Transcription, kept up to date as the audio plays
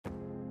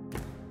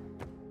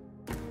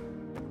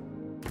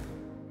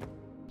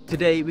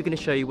Today we're going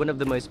to show you one of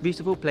the most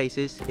beautiful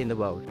places in the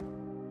world.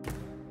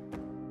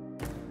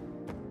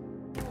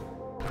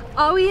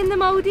 Are we in the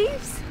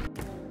Maldives?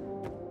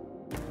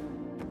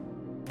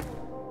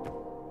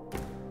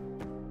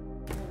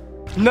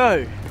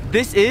 No,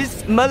 this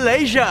is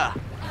Malaysia.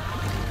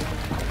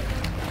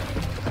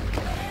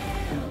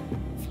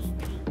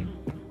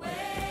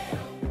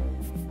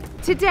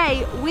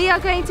 Today we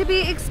are going to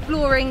be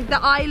exploring the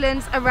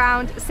islands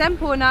around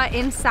Semporna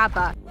in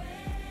Sabah.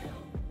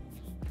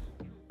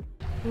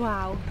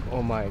 Wow.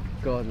 Oh my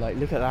god, like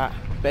look at that.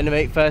 But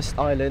anyway, first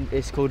island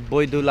is called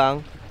Bohey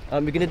Dulang. We're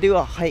going to do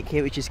a hike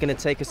here which is going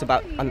to take us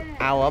about an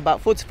hour,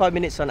 about 45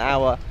 minutes to an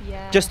hour,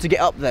 just to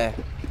get up there.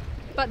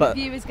 But the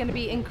view is going to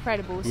be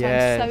incredible, so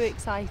yes. I'm so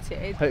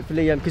excited.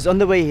 Hopefully, because on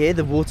the way here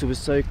the water was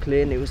so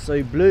clear and it was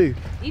so blue.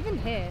 Even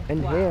here.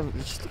 And wow. here,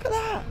 just look at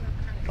that.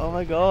 Oh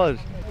my god.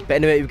 But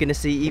anyway, we're going to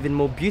see even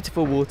more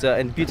beautiful water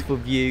and beautiful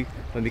view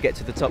when we get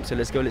to the top, so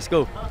let's go, let's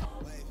go.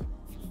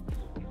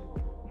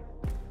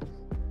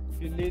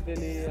 If you need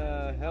any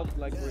help,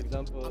 like for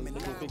example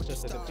taking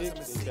pictures at the peak,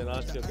 you can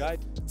ask your guide.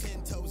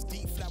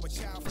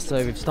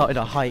 So we've started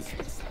our hike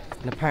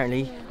and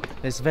apparently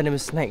there's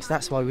venomous snakes,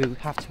 that's why we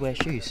have to wear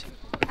shoes.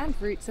 And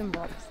roots and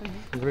rocks.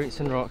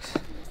 Roots and rocks.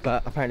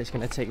 But apparently it's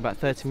going to take about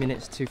 30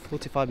 minutes to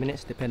 45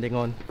 minutes depending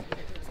on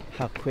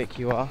how quick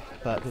you are.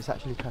 But there's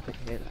actually traffic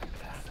here like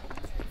that.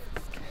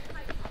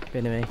 But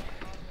anyway,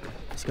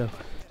 let's go.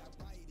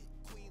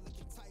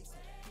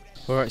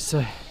 Alright,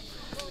 so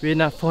we're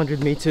now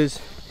 400 meters.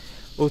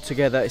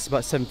 Altogether it's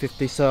about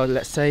 750, so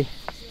let's say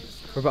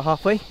we're about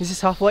halfway. Is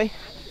this halfway?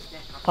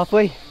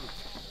 Halfway?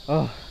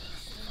 Oh,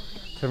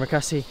 terima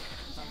kasih.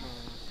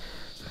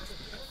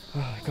 Oh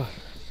my god,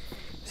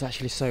 it's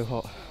actually so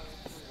hot.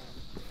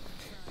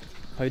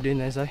 How are you doing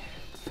there, Zoe?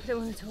 I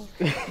don't want to talk.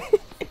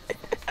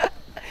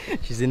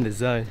 She's in the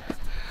zone.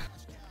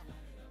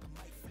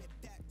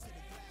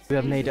 We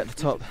have made it at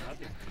the top.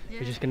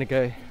 We're just gonna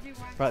go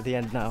right at the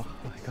end now.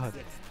 Oh my god,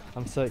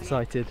 I'm so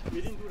excited.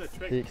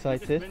 Are you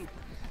excited?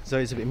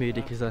 Zoe's a bit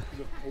moody because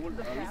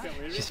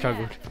she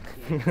struggled.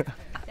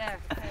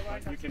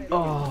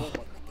 Oh,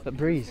 that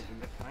breeze.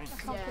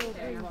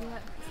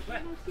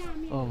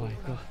 Oh my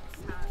god.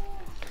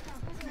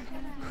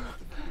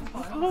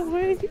 I can't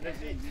wait.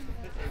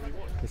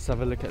 Let's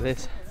have a look at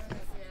this.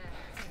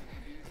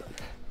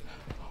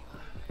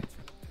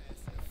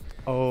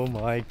 Oh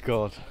my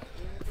god.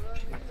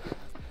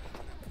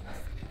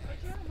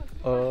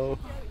 Oh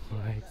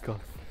my god.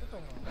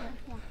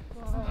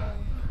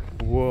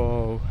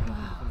 Whoa.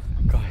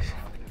 Guys,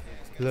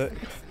 look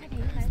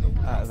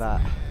at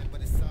that.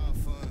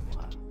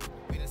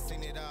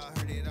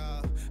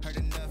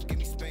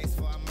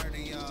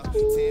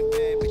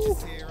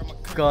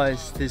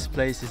 Guys, this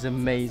place is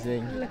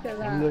amazing. Look at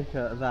that. Look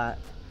at that.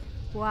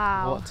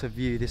 Wow. What a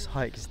view. This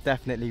hike is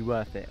definitely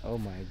worth it. Oh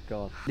my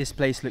god. This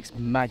place looks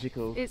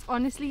magical. It's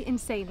honestly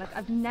insane. Like,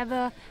 I've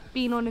never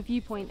been on a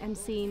viewpoint and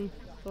seen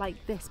like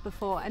this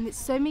before, and it's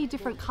so many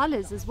different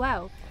colours as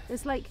well.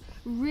 There's like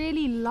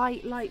really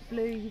light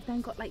blue, you've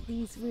then got like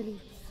these really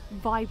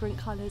vibrant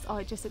colours. Oh,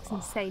 it just looks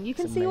insane. You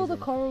can see all the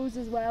corals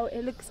as well.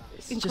 It looks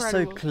incredible. It's just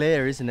so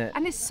clear, isn't it?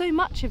 And it's so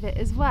much of it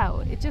as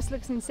well. It just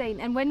looks insane.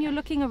 And when you're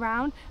looking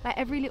around, like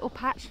every little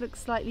patch looks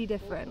slightly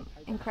different.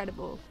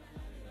 Incredible.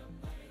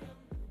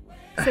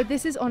 So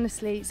this is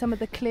honestly some of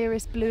the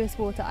clearest, bluest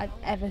water I've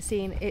ever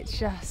seen. It's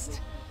just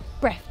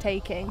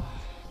breathtaking.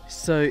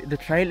 So the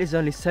trail is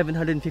only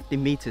 750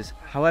 meters.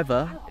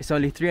 However, it's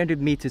only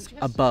 300 meters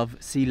above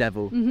sea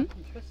level.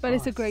 But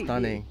it's a great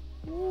stunning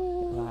view.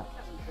 Wow.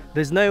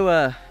 There's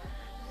no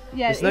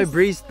there's no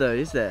breeze though,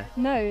 is there?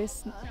 No,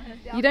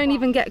 you don't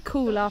even get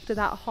cool after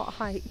that hot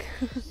hike.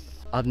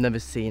 I've never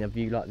seen a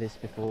view like this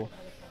before.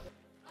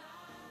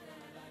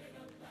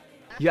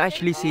 You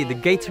actually see the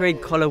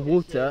Gatorade color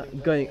water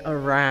going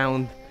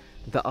around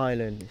the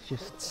island. It's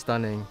just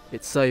stunning.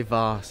 It's so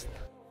vast.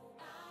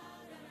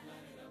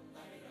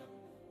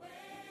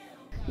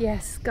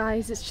 Yes,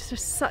 guys, it's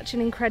just such an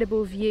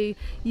incredible view.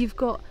 You've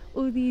got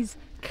all these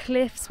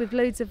cliffs with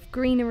loads of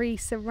greenery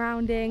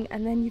surrounding,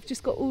 and then you've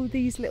just got all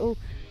these little,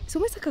 it's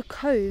almost like a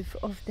cove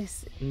of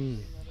this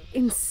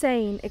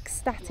insane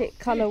ecstatic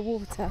colour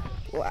water.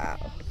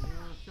 Wow.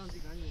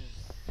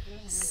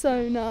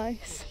 So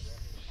nice.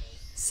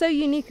 So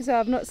unique as well.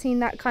 I've not seen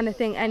that kind of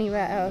thing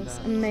anywhere else.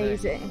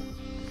 Amazing.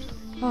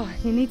 Oh,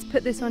 you need to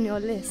put this on your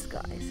list,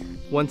 guys.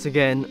 Once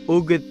again,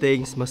 all good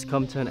things must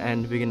come to an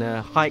end. We're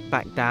gonna hike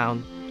back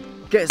down,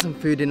 get some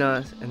food in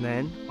us, and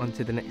then on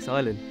to the next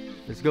island.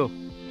 Let's go.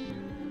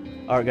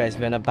 Alright guys,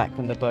 we're now back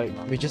on the boat.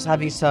 We're just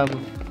having some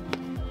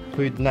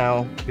food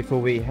now before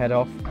we head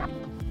off.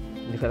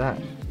 Look at that.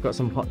 Got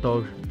some hot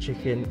dog,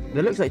 chicken.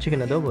 That looks like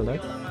chicken adobo, no?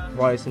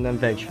 Rice and then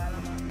veg.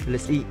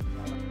 Let's eat.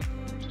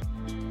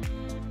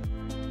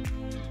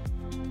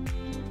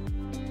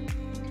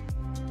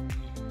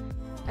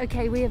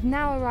 Okay, we have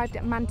now arrived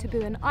at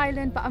Mantabuan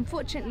Island, but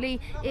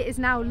unfortunately it is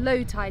now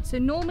low tide. So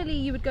normally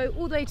you would go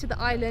all the way to the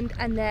island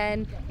and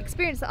then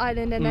experience the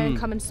island and then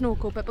come and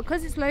snorkel. But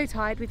because it's low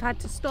tide, we've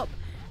had to stop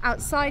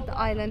outside the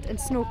island and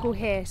snorkel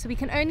here. So we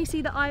can only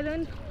see the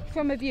island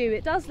from a view.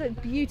 It does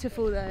look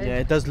beautiful though. Yeah,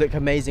 it does look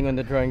amazing on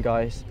the drone,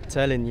 guys.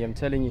 I'm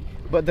telling you.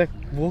 But the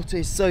water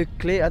is so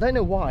clear. I don't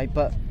know why,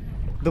 but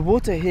the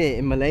water here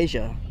in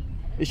Malaysia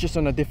is just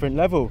on a different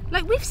level.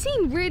 Like, we've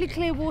seen really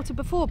clear water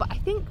before, but I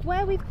think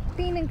where we've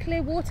been in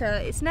clear water,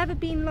 it's never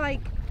been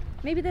like,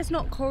 maybe there's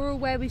not coral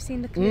where we've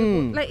seen the clear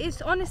water. Like,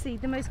 it's honestly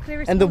the most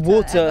clearest and the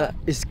water ever.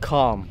 is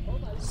calm.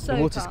 So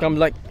the water's calm.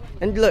 Like,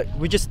 and look,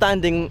 we're just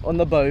standing on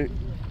the boat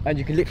and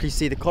you can literally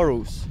see the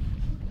corals.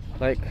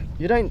 Like,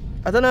 I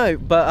don't know,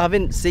 but I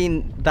haven't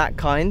seen that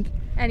kind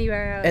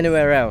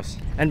anywhere else.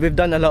 And we've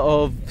done a lot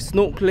of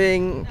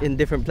snorkeling in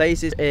different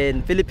places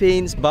in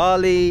Philippines,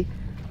 Bali,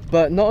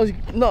 but not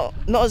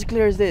as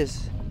clear as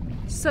this.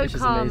 So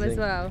calm as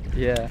well.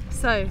 Yeah.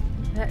 So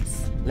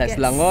let's get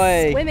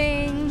langoy.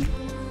 Swimming.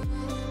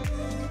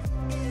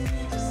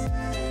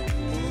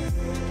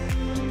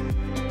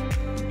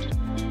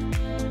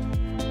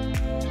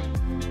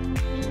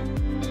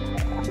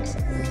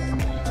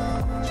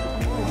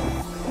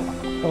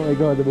 Oh my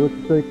god, the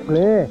water's so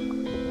clear.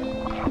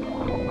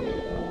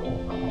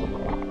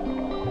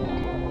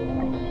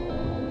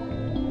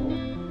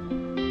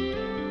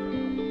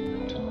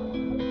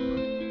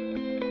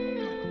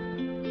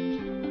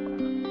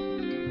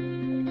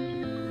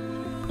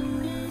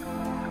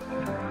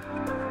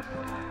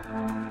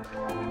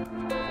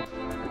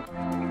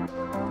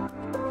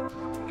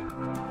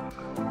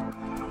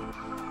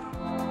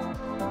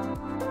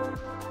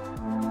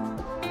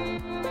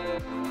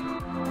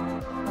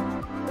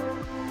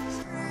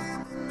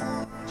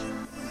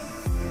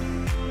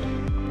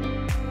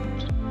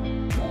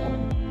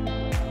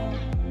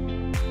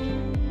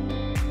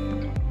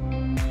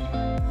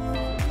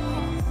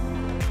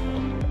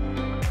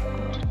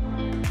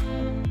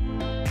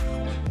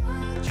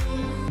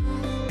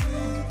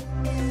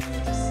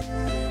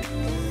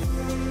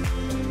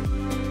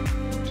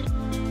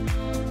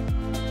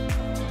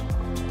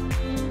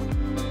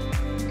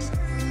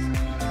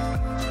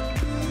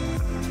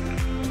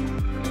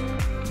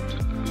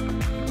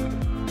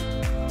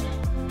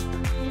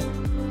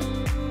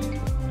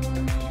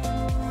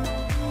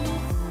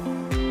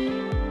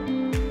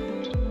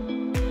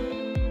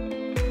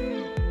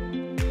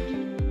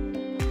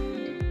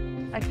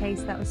 Okay,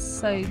 so that was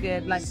so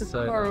good. Like, the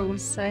coral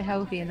was so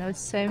healthy and there was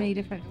so many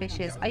different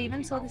fishes. I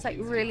even saw this like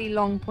really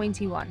long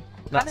pointy one.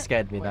 That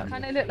scared me. That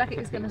kind of looked like it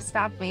was going to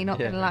stab me, not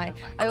gonna lie.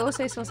 I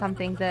also saw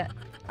something that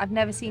I've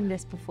never seen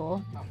this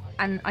before,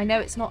 and I know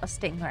it's not a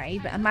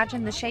stingray, but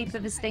imagine the shape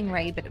of a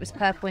stingray, but it was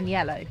purple and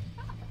yellow.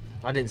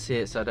 I didn't see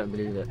it, so I don't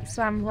believe it. It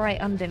swam right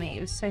under me.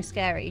 It was so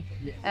scary.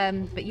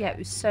 But yeah, it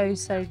was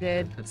so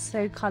good.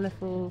 So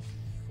colourful.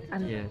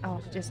 And oh,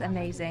 just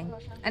amazing.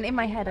 And in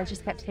my head I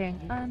just kept hearing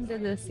under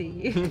the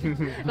sea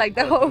like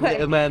the whole way.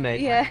 Little mermaid.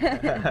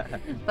 Yeah.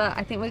 But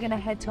I think we're gonna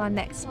head to our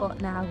next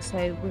spot now,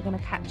 so we're gonna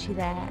catch you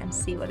there and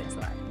see what it's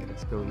like.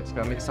 Let's go.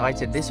 I'm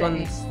excited. This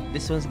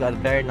one's got a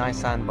very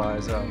nice sandbar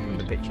as well in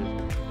the picture.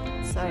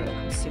 So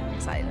I'm super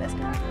excited. Let's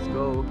go. Let's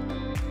go.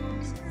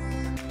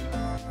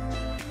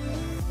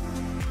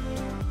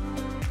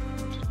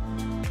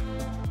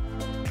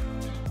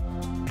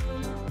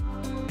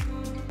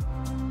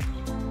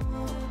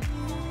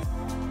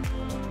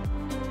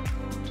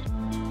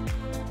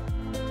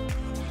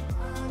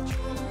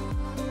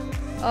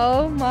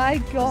 Oh my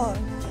god.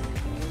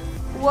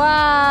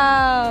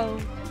 Wow.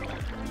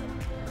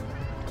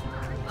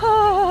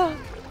 Oh,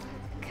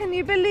 can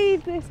you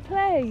believe this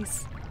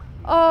place?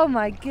 Oh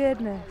my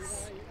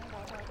goodness.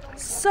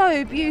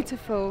 So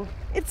beautiful.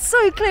 It's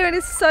so clear and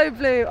it's so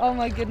blue. Oh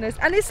my goodness.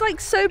 And it's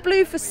like so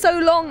blue for so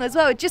long as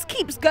well. It just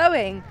keeps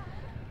going.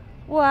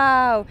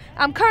 Wow.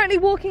 I'm currently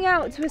walking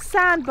out to a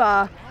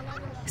sandbar.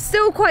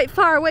 Still quite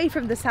far away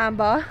from the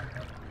sandbar.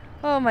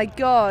 Oh my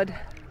god.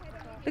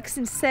 Looks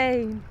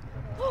insane.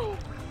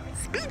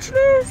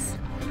 Speechless!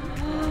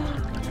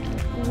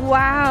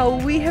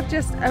 Wow, we have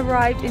just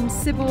arrived in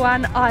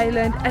Sibuan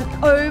Island and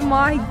oh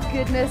my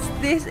goodness,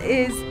 this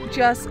is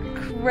just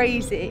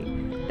crazy.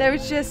 There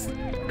is just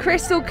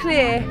crystal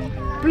clear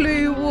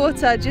blue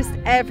water just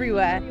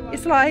everywhere.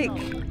 It's like...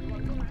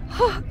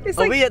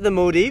 Are we at the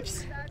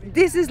Maldives?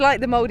 This is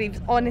like the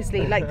Maldives,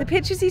 honestly. Like the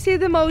pictures you see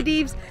of the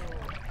Maldives,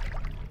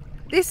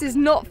 this is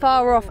not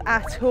far off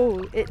at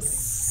all. It's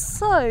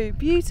so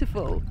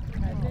beautiful.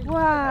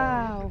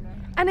 Wow.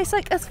 And it's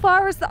like as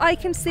far as the eye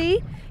can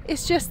see,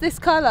 it's just this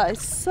colour.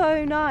 It's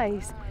so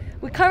nice.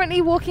 We're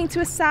currently walking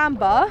to a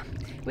sandbar,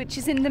 which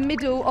is in the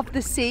middle of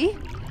the sea.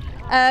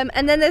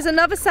 And then there's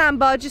another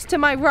sandbar just to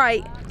my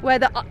right, where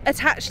they're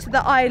attached to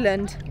the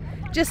island.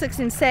 Just looks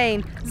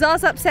insane.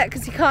 Zara's upset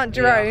because he can't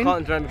drone. Yeah, I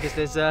can't drone because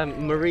there's a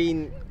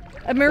marine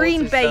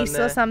base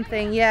or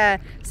something, yeah.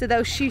 So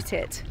they'll shoot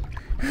it.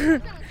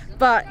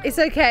 But it's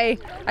okay.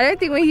 I don't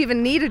think we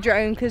even need a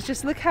drone because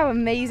just look how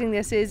amazing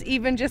this is,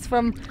 even just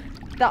from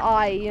the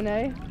eye, you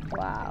know?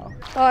 Wow.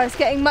 Oh, it's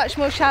getting much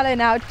more shallow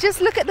now.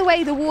 Just look at the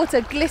way the water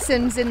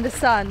glistens in the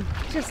sun.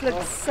 It just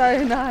looks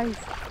so nice.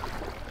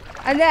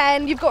 And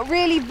then you've got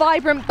really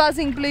vibrant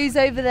buzzing blues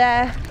over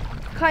there.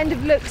 Kind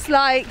of looks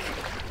like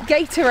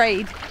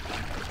Gatorade.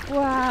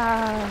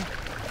 Wow,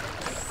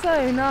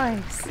 so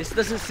nice. This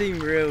doesn't seem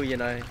real, you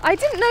know. I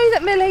didn't know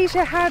that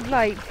Malaysia had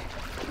like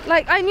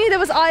I knew there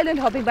was island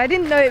hopping, but I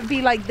didn't know it would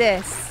be like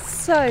this.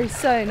 So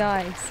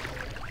nice.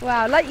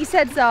 Wow, like you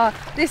said, Zara,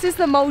 this is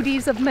the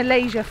Maldives of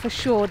Malaysia for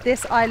sure,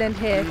 this island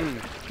here.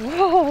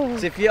 Whoa.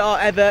 So if you are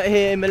ever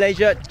here in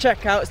Malaysia,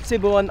 check out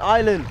Sibuan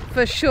Island.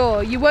 For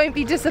sure, you won't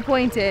be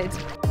disappointed.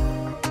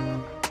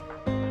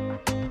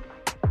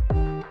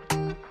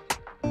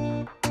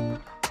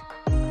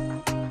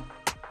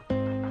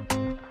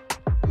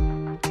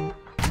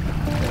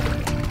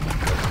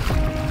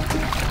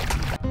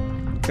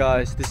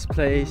 Guys, this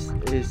place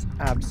is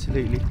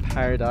absolutely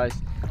paradise.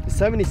 There's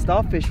so many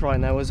starfish right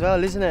now as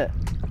well, isn't it?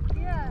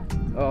 Yeah.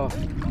 Oh.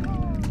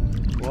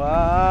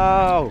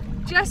 Wow.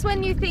 Just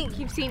when you think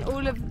you've seen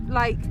all of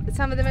like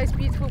some of the most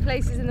beautiful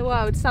places in the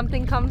world,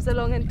 something comes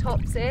along and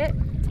tops it.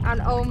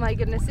 And oh my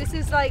goodness, this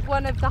is like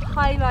one of the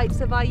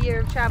highlights of our year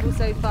of travel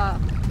so far.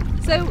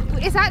 So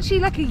it's actually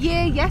like a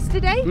year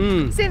yesterday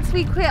since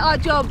we quit our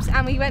jobs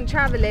and we went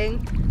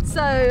traveling.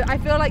 So I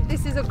feel like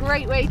this is a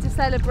great way to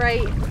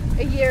celebrate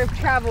a year of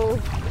travel.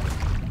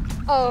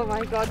 Oh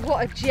my God,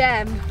 what a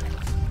gem.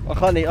 I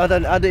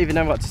don't even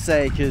know what to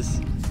say because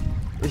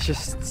it's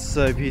just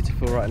so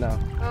beautiful right now.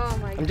 Oh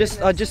my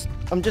goodness.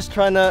 I'm just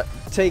trying to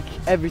take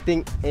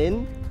everything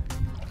in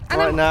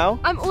now.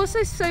 I'm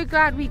also so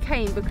glad we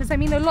came because I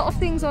mean a lot of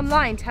things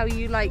online tell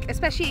you, like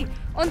especially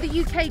on the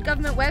UK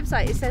government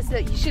website, it says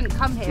that you shouldn't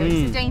come here,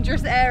 it's a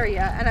dangerous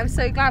area, and I'm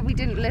so glad we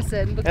didn't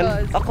listen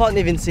because and I can't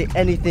even see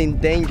anything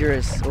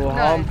dangerous or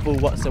harmful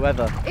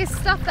whatsoever. It's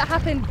stuff that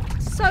happened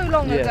so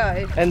long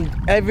ago. And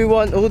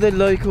everyone, all the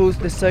locals,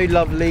 they're so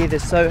lovely, they're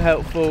so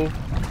helpful.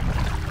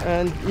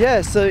 And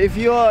yeah, so if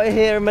you are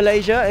here in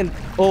Malaysia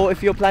or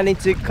if you're planning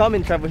to come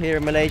and travel here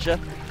in Malaysia,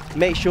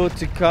 make sure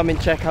to come and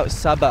check out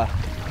Sabah.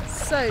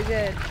 So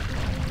good.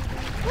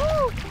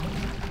 Woo!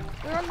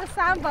 We're on the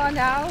sandbar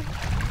now.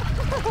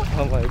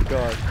 Oh my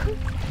God.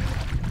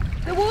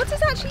 The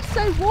water's actually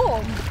so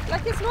warm,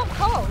 like it's not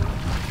cold.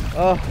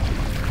 Oh.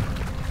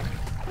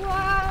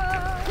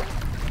 Wow.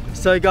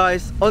 So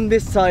guys, on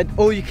this side,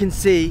 all you can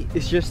see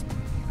is just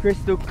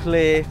crystal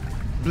clear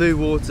blue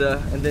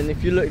water. And then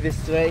if you look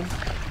this way,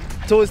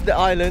 towards the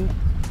island,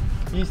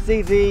 you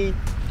see the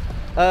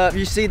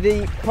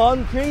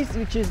palm trees,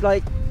 which is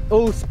like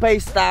all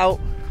spaced out.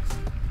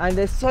 And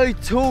they're so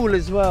tall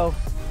as well.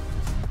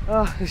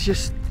 Oh, it's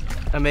just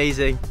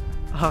amazing.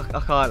 Oh, I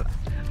can't,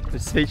 I'm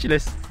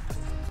speechless.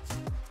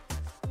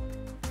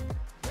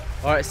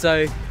 Alright,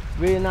 so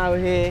we're now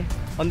here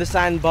on the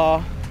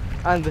sandbar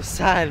and the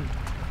sand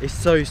is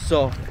so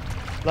soft.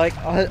 Like,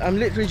 I'm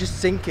literally just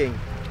sinking.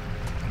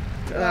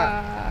 Look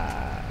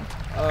at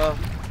that.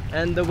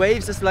 And the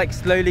waves is like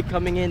slowly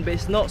coming in, but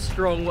it's not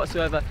strong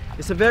whatsoever.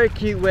 It's a very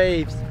cute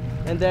waves.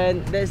 And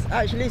then there's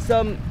actually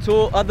some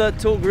other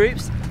tour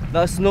groups that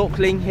are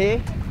snorkeling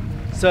here,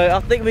 so I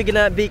think we're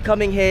gonna be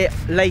coming here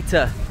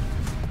later.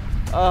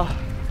 Oh,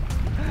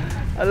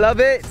 I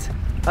love it.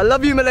 I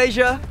love you,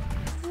 Malaysia.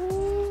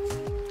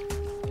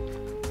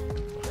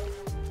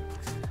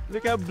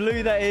 Look how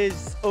blue that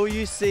is. All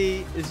you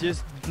see is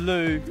just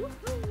blue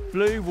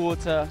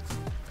water.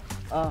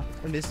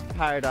 And this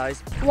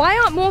paradise. Why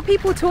aren't more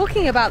people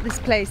talking about this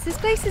place? This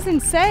place is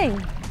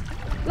insane.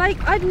 Like,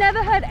 I've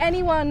never heard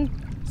anyone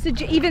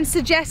even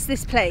suggest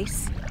this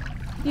place.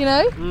 You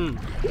know?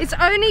 It's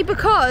only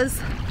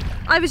because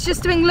I was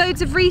just doing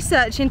loads of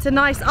research into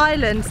nice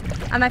islands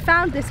and I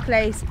found this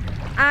place,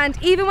 and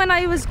even when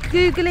I was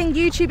googling,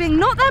 YouTubing,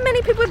 not that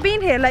many people had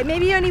been here, like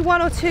maybe only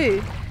 1 or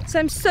 2. So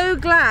I'm so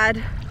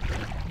glad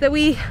that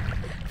we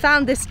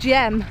found this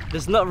gem.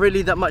 There's not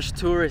really that much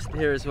tourists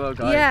here as well,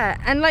 guys. Yeah,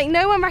 and like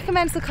no one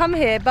recommends to come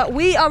here, but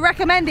we are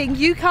recommending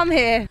you come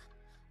here.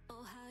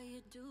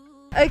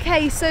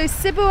 Okay, so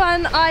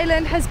Sibuan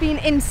Island has been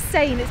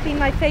insane. It's been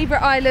my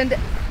favourite island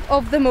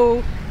of them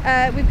all.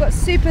 We've got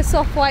super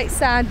soft white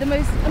sand, the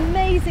most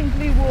amazing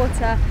blue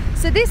water.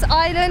 So this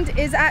island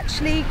is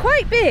actually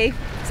quite big.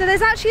 So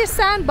there's actually a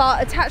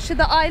sandbar attached to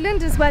the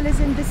island as well as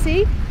in the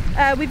sea.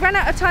 We've run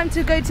out of time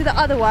to go to the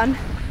other one,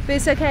 but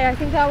it's okay, I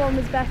think that one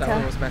was better. That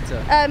one was better.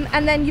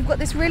 And then you've got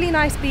this really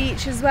nice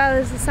beach as well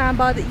as a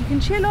sandbar that you can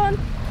chill on.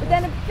 But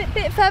then a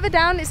bit further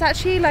down, it's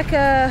actually like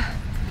a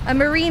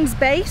marine's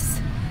base.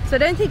 So I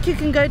don't think you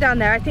can go down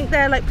there. I think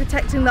they're like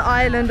protecting the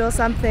island or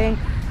something.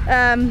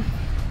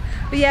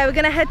 But yeah, we're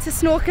gonna head to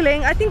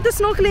snorkeling. I think the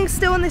snorkeling's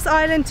still on this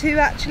island too,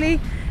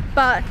 actually.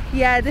 But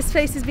yeah, this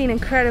place has been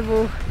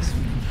incredible.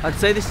 I'd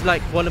say this is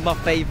like one of my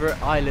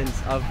favourite islands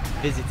I've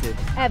visited.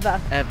 Ever.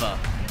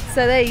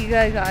 So there you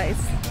go, guys.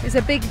 It's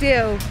a big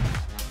deal.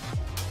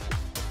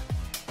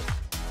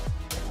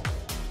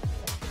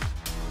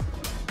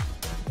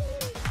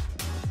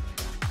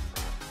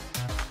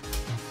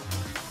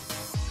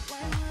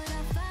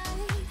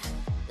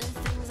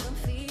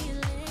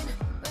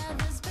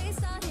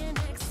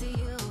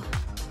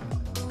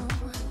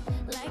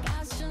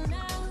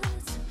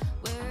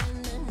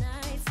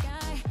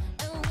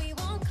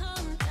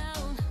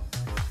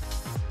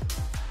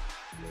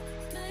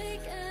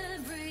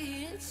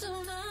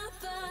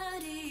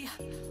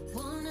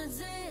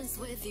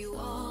 with you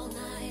all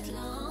night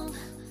long.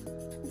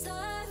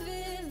 Dive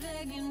in,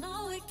 babe, you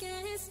know we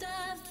can't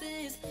stop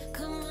this.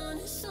 Come on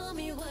and show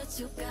me what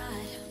you got.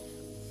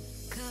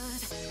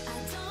 'Cause I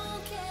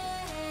don't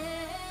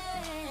care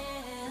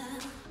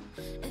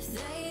if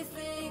they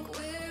think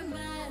we're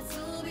mad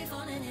to be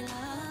falling in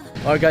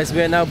love. Alright guys,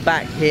 we are now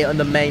back here on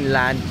the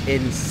mainland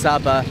in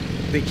Sabah,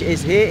 which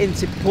is here in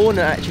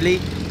Semporna actually.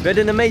 We had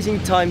an amazing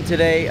time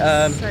today.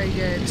 So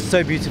good.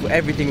 So beautiful,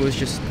 everything was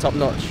just top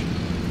notch.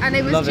 And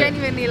it was Love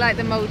genuinely like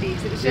the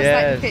Maldives. It was just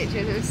like the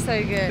pictures. It was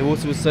so good. The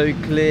water was so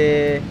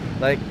clear.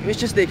 Like, it was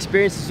just the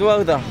experience as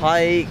well, the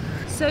hike.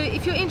 So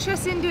if you're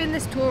interested in doing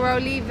this tour, I'll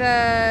leave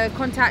a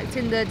contact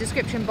in the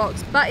description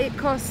box. But it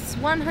costs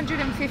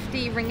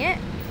 150 ringgit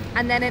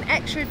and then an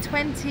extra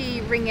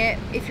 20 ringgit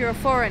if you're a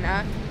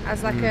foreigner,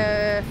 as like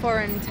a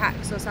foreign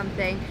tax or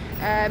something.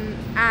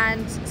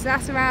 And so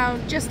that's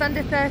around just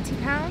under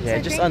 £30. Yeah,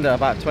 just under,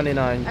 about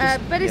 29.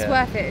 But it's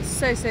worth it. It's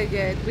so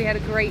good. We had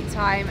a great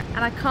time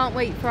and I can't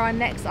wait for our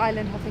next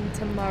island hopping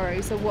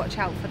tomorrow, so watch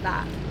out for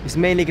that. It's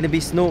mainly going to be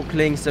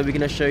snorkeling, so we're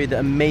going to show you the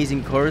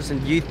amazing corals.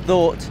 And you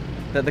thought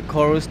that the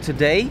corals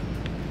today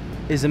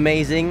is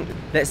amazing.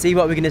 Let's see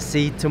what we're going to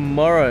see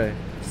tomorrow.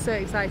 So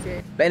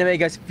excited. But anyway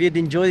guys, if you'd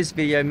enjoy this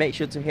video, make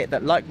sure to hit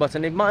that like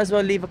button. You might as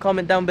well leave a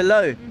comment down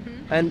below.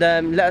 And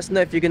let us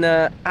know if you're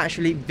gonna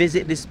actually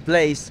visit this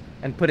place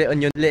and put it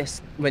on your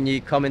list when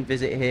you come and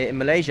visit here in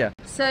Malaysia.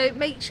 So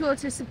make sure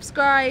to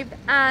subscribe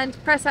and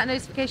press that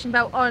notification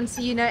bell on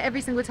so you know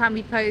every single time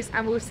we post,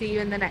 and we'll see you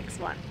in the next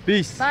one.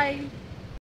 Peace. Bye.